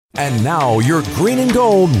And now your Green and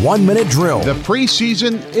Gold 1-minute drill. The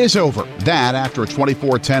preseason is over. That after a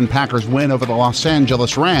 24-10 Packers win over the Los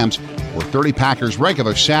Angeles Rams, where 30 Packers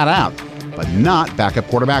regulars sat out, but not backup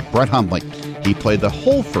quarterback Brett Hundley. He played the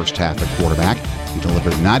whole first half at quarterback. He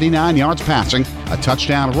delivered 99 yards passing, a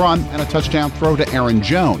touchdown run, and a touchdown throw to Aaron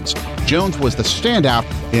Jones. Jones was the standout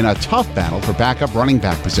in a tough battle for backup running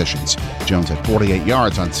back positions. Jones had 48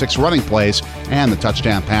 yards on 6 running plays and the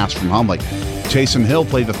touchdown pass from Hundley. Taysom Hill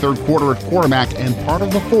played the third quarter at quarterback and part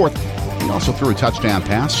of the fourth. He also threw a touchdown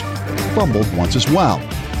pass, fumbled once as well.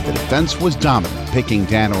 The defense was dominant, picking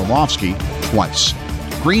Dan Orlovsky twice.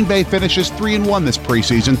 Green Bay finishes 3-1 this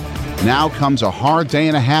preseason. Now comes a hard day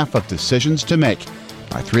and a half of decisions to make.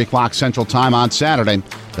 By 3 o'clock Central Time on Saturday,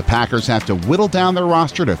 the Packers have to whittle down their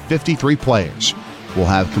roster to 53 players. We'll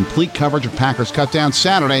have complete coverage of Packers Cutdown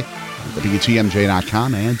Saturday on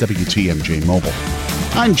WTMJ.com and WTMJ Mobile.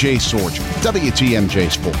 I'm Jay Sorge,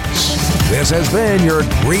 WTMJ Sports. This has been your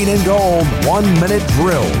Green and Gold 1-minute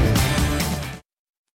drill.